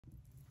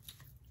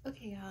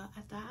Okay, y'all,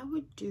 I thought I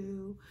would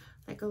do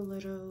like a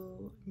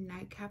little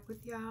nightcap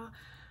with y'all.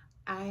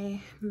 I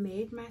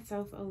made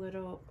myself a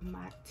little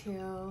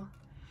mocktail.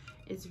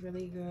 It's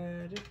really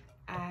good.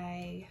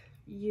 I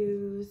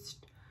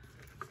used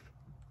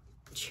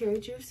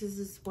cherry juice. This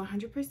is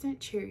 100%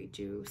 cherry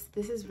juice.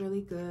 This is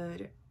really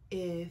good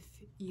if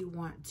you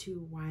want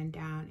to wind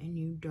down and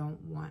you don't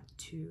want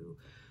to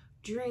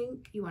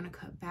drink, you want to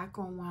cut back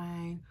on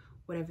wine,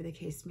 whatever the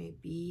case may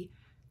be.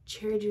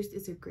 Cherry juice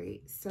is a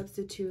great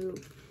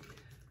substitute.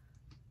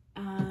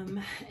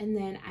 And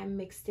then I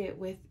mixed it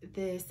with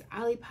this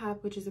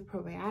Olipop, which is a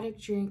probiotic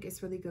drink.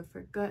 It's really good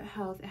for gut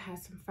health. It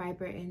has some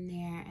fiber in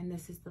there, and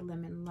this is the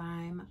lemon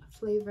lime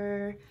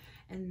flavor.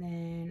 And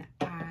then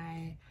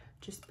I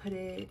just put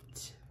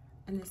it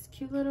in this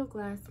cute little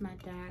glass my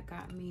dad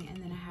got me,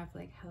 and then I have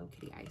like Hello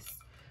Kitty ice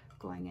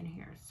going in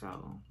here.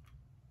 So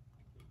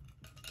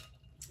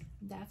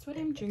that's what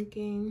I'm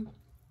drinking.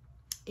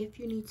 If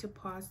you need to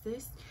pause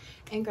this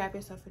and grab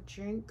yourself a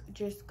drink,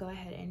 just go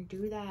ahead and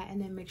do that,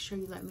 and then make sure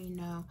you let me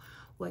know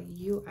what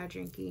you are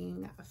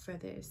drinking for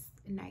this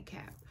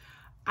nightcap.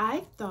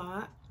 I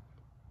thought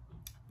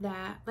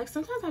that, like,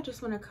 sometimes I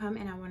just want to come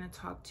and I want to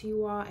talk to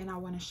you all and I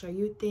want to show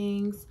you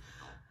things.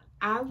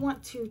 I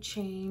want to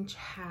change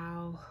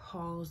how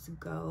hauls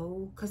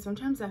go, because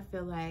sometimes I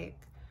feel like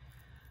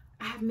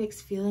I have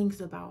mixed feelings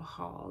about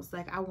hauls.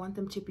 Like, I want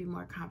them to be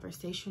more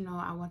conversational.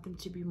 I want them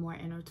to be more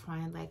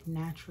intertwined, like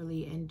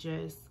naturally, and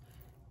just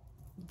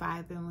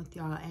vibing with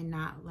y'all, and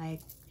not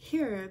like,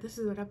 here, this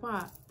is what I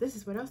bought, this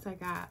is what else I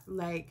got.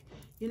 Like,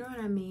 you know what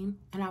I mean?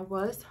 And I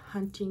was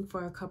hunting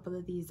for a couple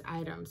of these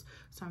items,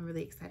 so I'm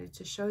really excited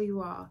to show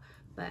you all,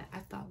 but I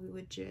thought we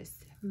would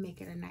just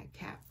make it a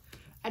nightcap.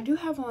 I do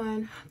have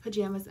on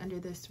pajamas under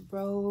this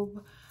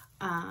robe.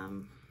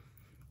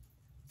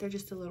 They're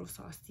just a little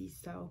saucy,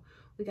 so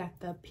we got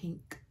the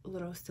pink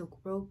little silk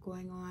robe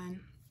going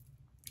on,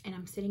 and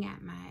I'm sitting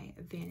at my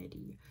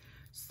vanity.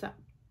 So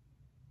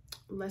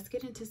let's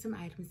get into some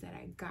items that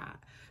I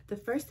got. The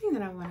first thing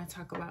that I want to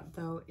talk about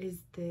though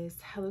is this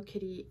Hello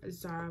Kitty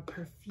Zara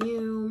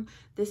perfume.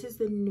 This is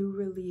the new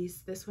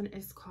release. This one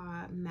is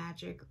called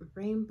Magic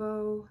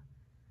Rainbow.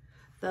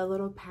 The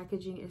little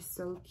packaging is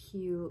so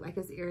cute, like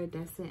it's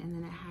iridescent, and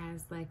then it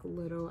has like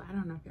little, I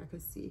don't know if y'all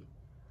could see,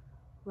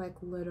 like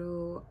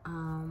little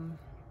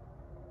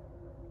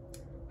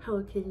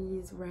Hello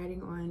Kitties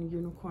riding on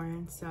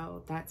unicorns,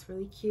 so that's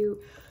really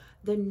cute.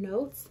 The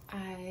notes,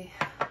 I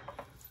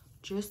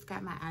just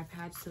got my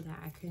iPad so that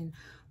I can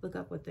look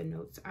up what the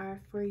notes are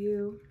for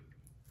you.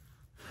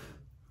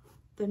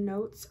 The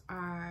notes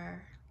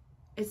are,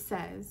 it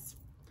says,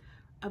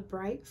 a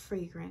bright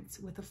fragrance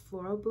with a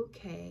floral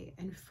bouquet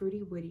and fruity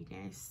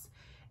woodiness,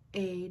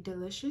 a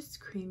delicious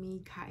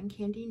creamy cotton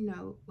candy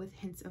note with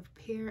hints of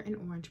pear and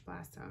orange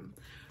blossom.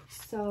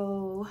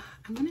 So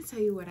I'm gonna tell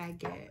you what I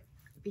get,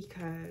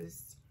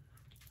 because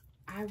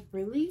I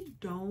really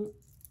don't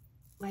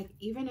like,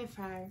 even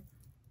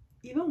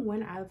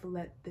when I've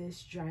let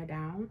this dry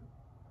down,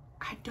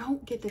 I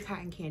don't get the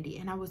cotton candy,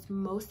 and I was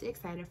most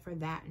excited for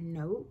that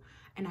note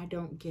and I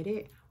don't get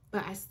it,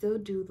 but I still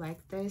do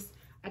like this.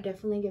 I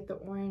definitely get the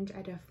orange,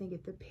 I definitely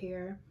get the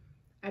pear,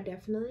 I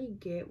definitely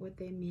get what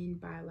they mean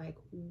by like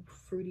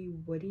fruity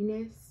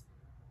woodiness.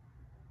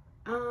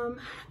 I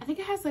think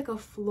it has like a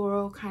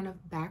floral kind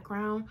of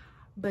background,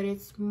 but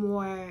it's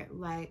more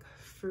like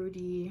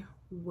fruity,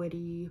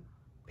 woody,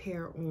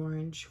 pear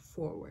orange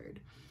forward.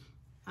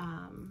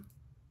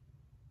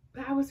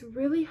 But I was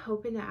really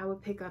hoping that I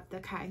would pick up the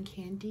cotton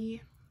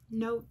candy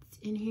notes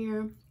in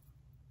here.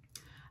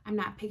 I'm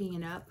not picking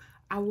it up.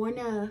 I want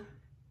to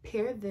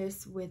pair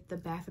this with the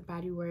Bath &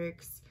 Body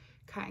Works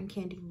cotton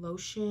candy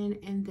lotion,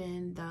 and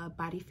then the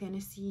Body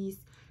Fantasies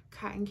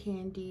cotton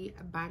candy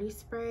body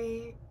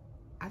spray.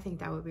 I think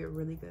that would be a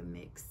really good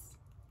mix.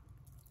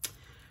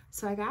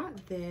 So I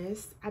got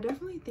this. I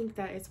definitely think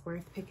that it's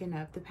worth picking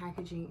up. The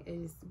packaging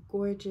is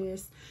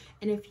gorgeous,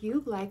 and if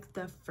you like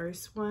the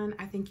first one,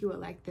 I think you would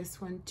like this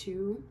one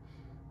too.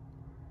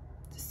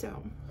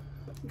 So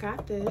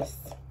got this.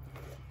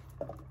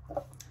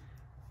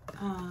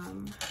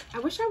 I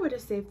wish I would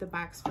have saved the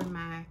box for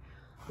my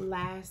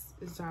last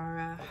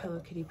Zara Hello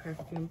Kitty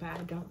perfume, but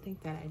I don't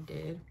think that I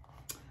did.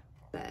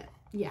 But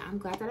yeah, I'm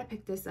glad that I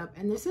picked this up,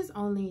 and this is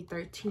only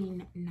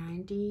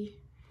 $13.90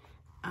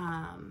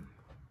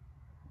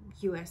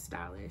 US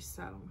dollars,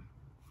 so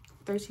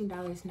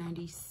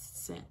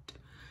 $13.90,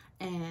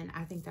 and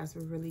I think that's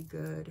a really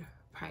good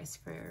price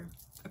for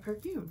a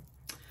perfume.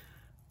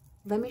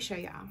 Let me show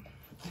y'all.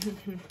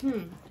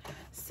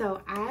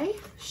 So I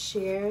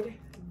shared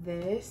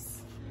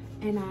this,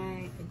 and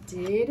I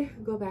did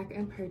go back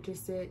and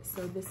purchase it.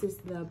 So this is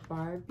the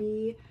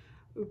Barbie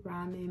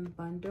ramen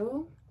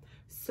bundle.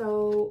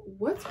 So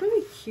what's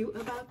really cute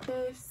about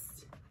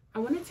this, I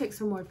want to take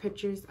some more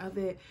pictures of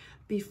it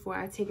before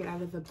I take it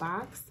out of the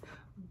box,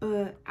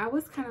 but I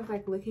was kind of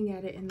like looking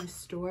at it in the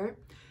store,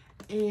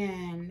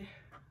 and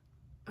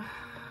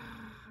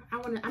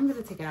I'm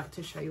gonna take it out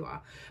to show you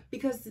all,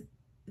 because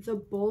the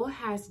bowl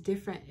has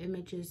different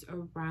images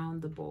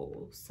around the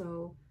bowl.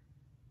 So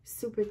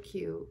super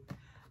cute.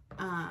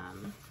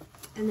 And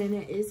then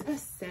it is a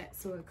set,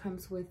 so it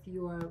comes with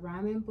your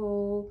ramen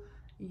bowl,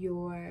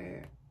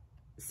 your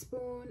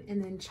spoon,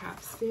 and then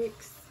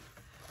chopsticks.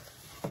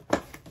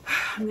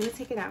 I'm gonna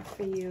take it out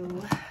for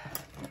you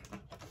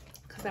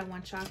because I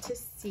want y'all to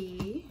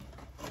see.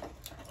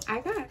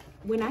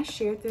 When I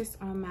shared this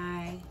on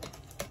my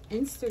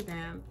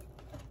Instagram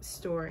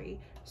story,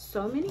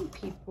 so many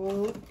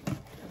people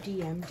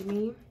DM'd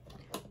me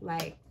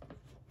like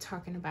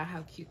talking about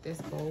how cute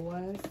this bowl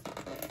was.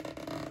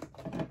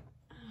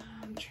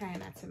 I'm trying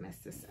not to mess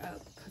this up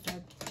because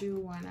I do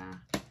want to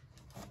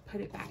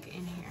put it back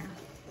in here.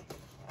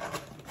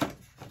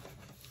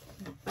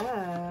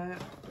 But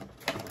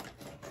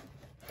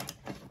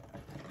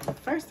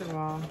first of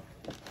all,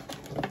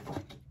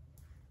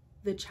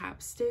 the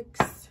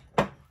chopsticks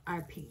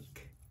are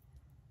pink.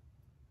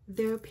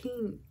 They're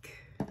pink.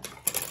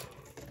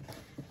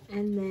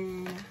 And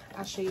then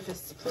I'll show you the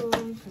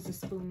spoon because the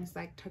spoon is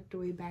like tucked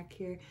away back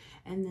here.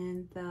 And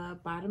then the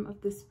bottom of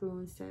the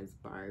spoon says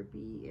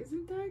Barbie.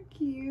 Isn't that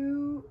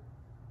cute?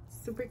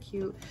 Super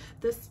cute.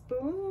 The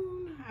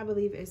spoon, I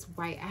believe, is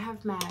white. I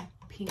have my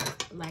pink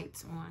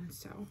lights on,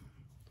 so.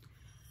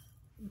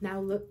 Now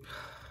look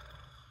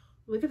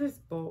at this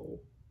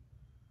bowl.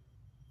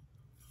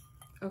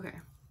 Okay.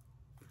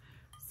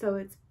 So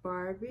it's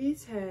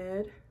Barbie's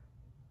head.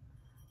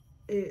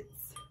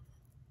 It's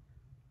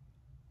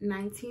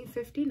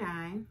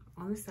 $19.59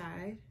 on the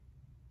side,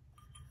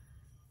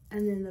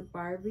 and then the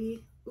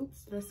Barbie,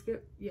 oops, let's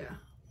get, yeah,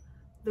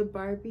 the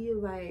Barbie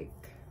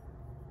like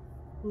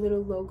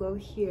little logo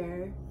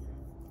here,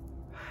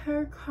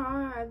 her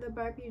car, the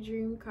Barbie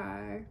dream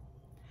car,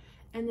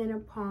 and then a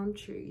palm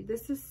tree.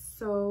 This is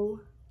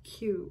so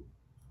cute,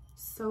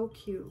 so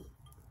cute.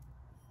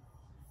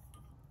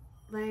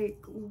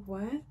 Like,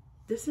 what?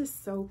 This is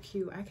so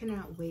cute. I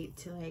cannot wait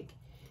to like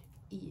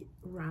eat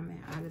ramen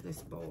out of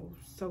this bowl.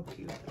 So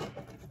cute.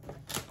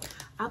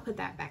 I'll put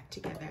that back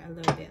together a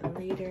little bit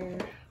later.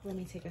 Let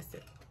me take a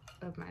sip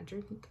of my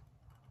drink.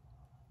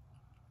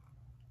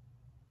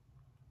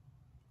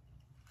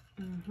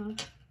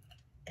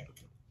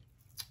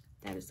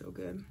 That is so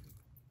good.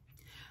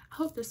 I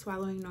hope the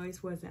swallowing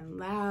noise wasn't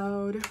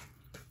loud.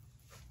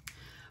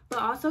 But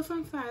also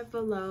from Five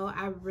Below,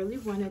 I really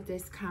wanted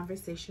this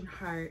conversation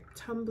heart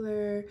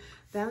tumbler.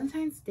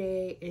 Valentine's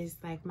Day is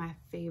like my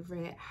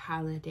favorite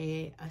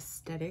holiday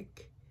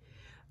aesthetic.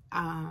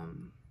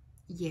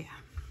 Yeah.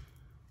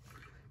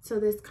 So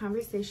this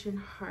conversation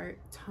heart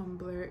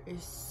tumbler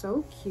is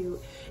so cute.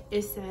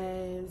 It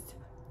says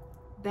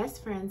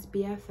best friends,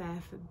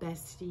 BFF,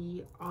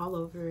 bestie all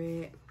over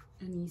it.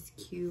 And these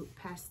cute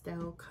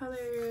pastel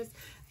colors.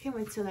 I can't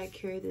wait to like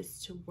carry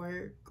this to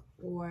work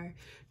or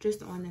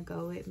just on the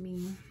go with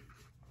me.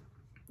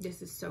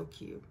 This is so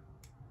cute.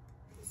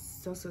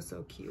 So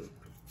cute.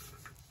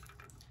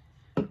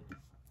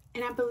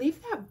 And I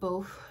believe that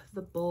both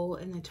the bowl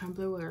and the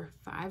tumbler were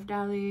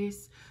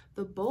 $5.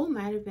 The bowl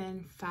might have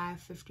been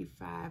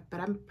 $5.55, but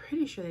I'm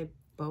pretty sure they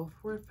both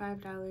were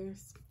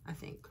 $5, I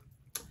think.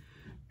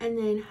 And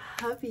then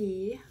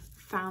hubby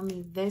found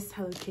me this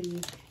Hello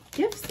Kitty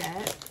gift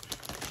set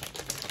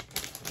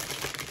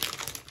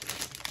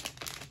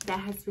that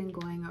has been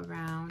going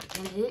around,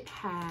 and it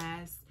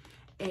has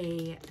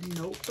a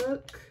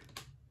notebook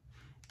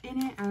in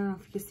it. I don't know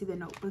if you can see the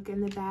notebook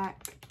in the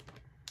back.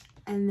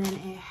 And then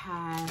it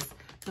has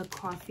the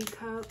coffee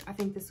cup. I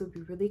think this would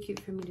be really cute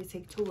for me to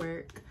take to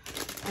work.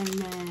 And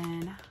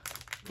then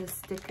the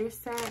sticker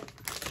set.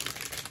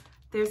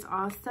 There's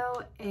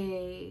also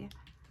a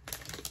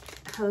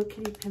Hello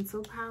Kitty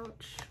pencil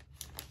pouch.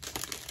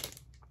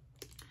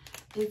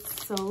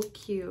 It's so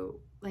cute.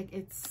 Like,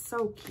 it's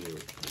so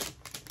cute.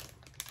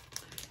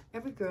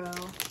 Every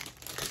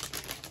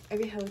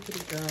Hello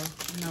Kitty girl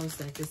knows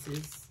that this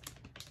is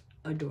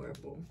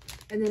adorable.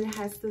 And then it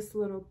has this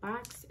little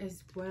box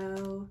as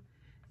well.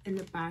 And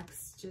the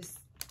box just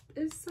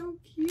is so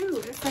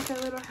cute. It's like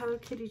a little Hello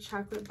Kitty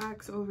chocolate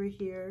box over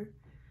here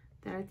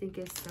that I think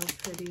is so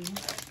pretty.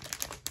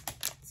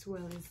 As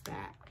well as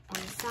that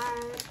on the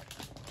side.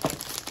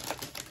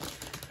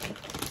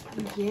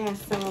 Yeah,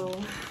 so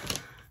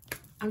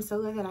I'm so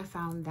glad that I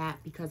found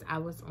that because I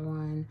really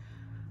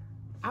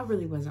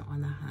wasn't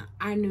on the hunt.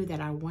 I knew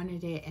that I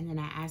wanted it, and then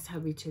I asked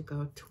hubby to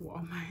go to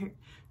Walmart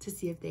to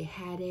see if they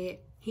had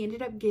it. He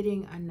ended up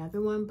getting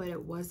another one, but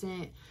it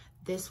wasn't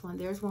this one.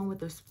 There's one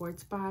with a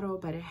sports bottle,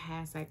 but it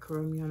has like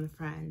Kuromi on the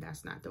front, and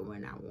that's not the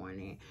one I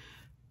wanted.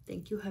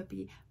 Thank you,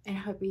 hubby. And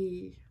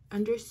hubby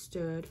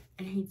understood,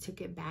 and he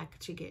took it back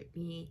to get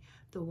me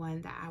the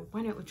one that I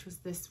wanted, which was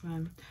this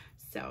one.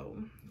 So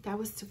that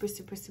was super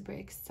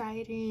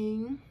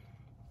exciting.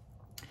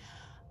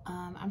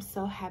 I'm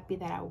so happy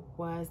that I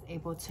was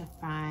able to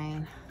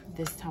find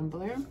this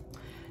tumbler.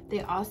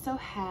 They also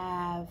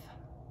have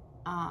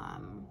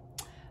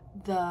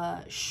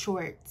the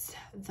shorts.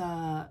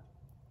 The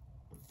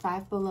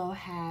Five Below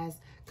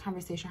has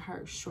Conversation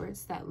Heart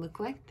shorts that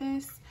look like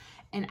this,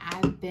 and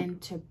I've been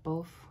to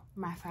both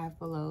my Five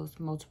Belows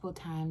multiple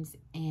times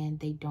and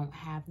they don't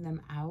have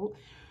them out.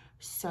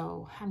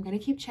 So I'm gonna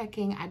keep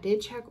checking. I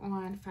did check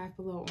on Five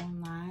Below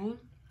online.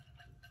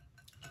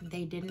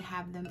 They didn't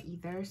have them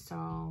either,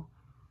 so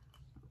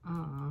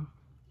I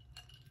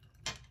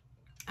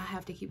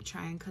have to keep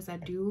trying because I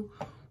do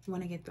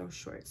want to get those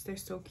shorts. They're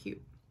so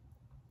cute.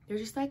 They're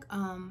just like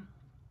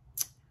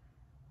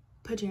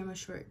pajama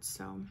shorts.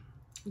 So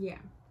yeah.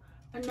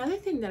 Another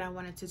thing that I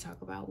wanted to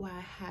talk about while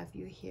I have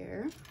you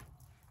here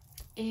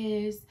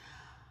is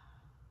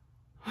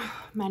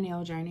my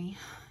nail journey.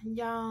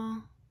 Y'all,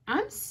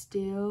 I'm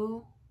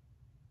still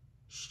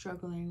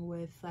struggling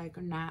with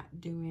like not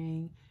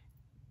doing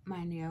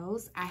my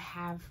nails. I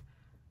have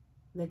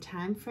the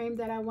time frame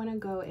that I want to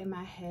go in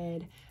my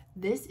head.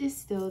 This is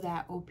still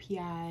that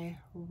OPI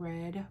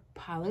red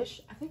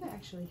polish. I think I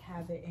actually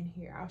have it in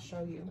here. I'll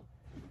show you.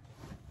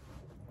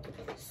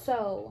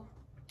 So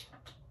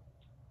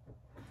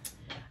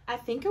I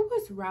think it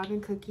was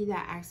Robin Cookie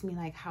that asked me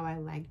like how I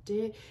liked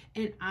it,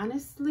 and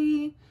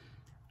honestly,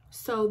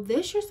 so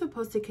this you're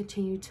supposed to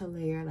continue to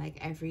layer like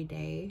every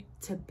day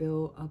to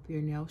build up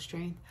your nail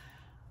strength.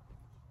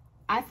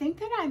 I think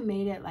that I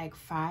made it like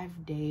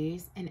 5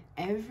 days, and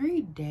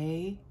every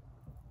day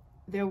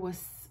there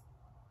was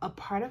a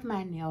part of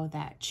my nail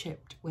that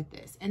chipped with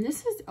this. And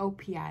this is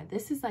OPI.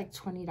 This is like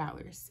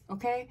 $20,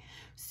 okay?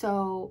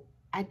 So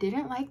I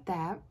didn't like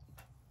that.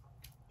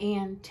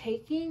 And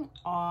taking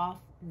off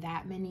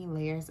that many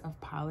layers of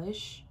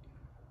polish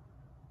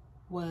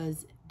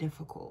was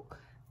difficult.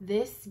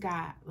 This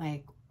got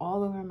like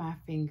all over my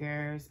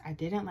fingers. I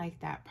didn't like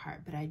that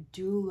part, but I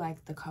do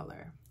like the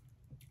color.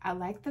 I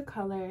like the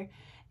color,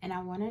 and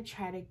I want to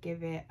try to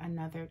give it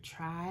another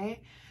try,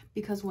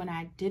 because when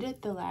I did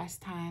it the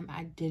last time,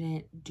 I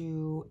didn't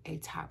do a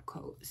top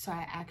coat. So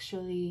I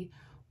actually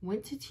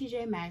went to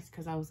TJ Maxx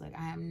because I was like,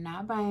 I am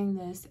not buying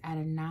this at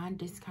a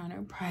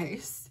non-discounted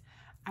price.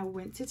 I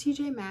went to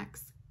TJ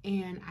Maxx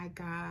and I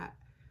got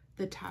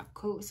the top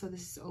coat. So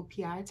this is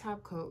OPI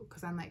top coat,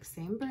 because I'm like,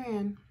 same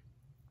brand,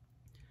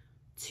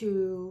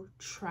 to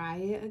try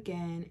it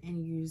again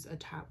and use a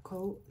top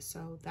coat.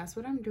 So that's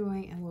what I'm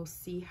doing, and we'll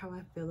see how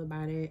I feel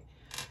about it.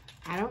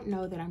 I don't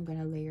know that I'm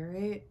gonna layer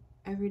it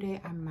every day.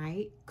 I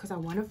might, because I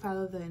want to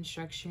follow the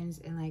instructions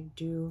and like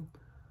do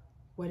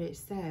what it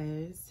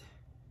says,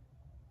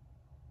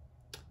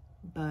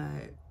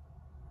 but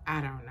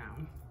I don't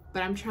know.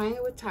 But I'm trying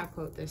it with top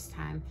coat this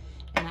time,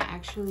 and I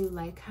actually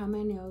like how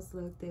my nails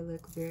look. They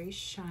look very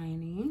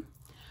shiny.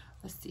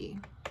 Let's see.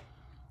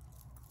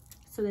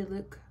 So they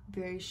look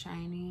very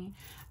shiny.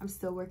 I'm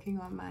still working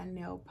on my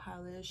nail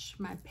polish,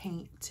 my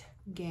paint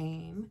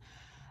game,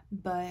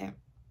 but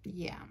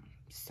yeah,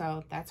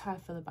 so that's how I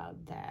feel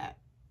about that.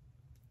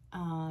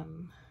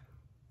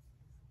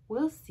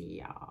 We'll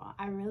see, y'all.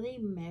 I really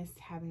miss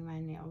having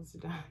my nails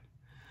done,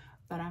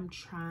 but I'm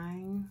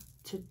trying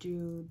to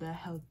do the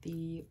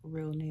healthy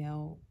real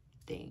nail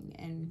thing,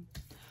 and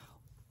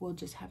we'll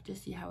just have to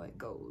see how it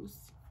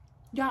goes.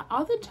 Y'all,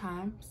 all the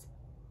times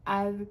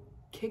I've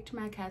kicked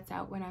my cats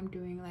out when I'm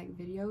doing like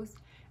videos,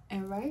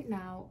 and right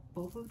now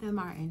both of them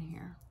are in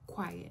here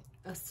quiet,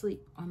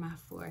 asleep on my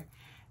floor,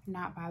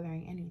 not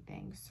bothering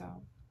anything. So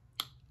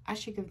I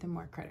should give them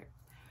more credit.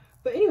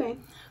 But anyway,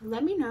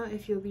 let me know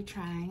if you'll be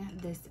trying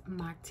this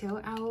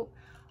mocktail out.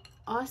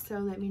 Also,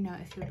 let me know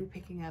if you'll be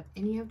picking up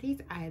any of these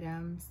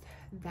items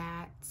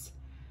that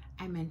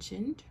I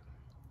mentioned.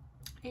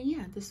 And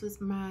yeah, this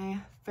was my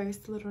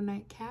first little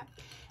nightcap,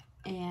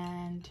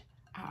 and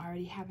I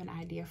already have an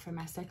idea for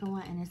my second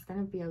one, and it's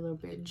gonna be a little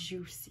bit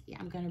juicy.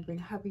 I'm gonna bring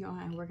hubby on,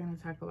 and we're gonna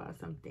talk about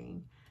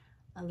something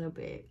a little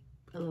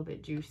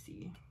bit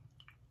juicy.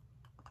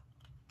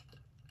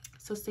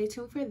 So stay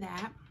tuned for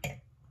that.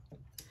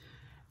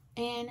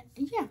 And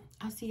yeah,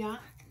 I'll see y'all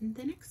in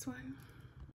the next one.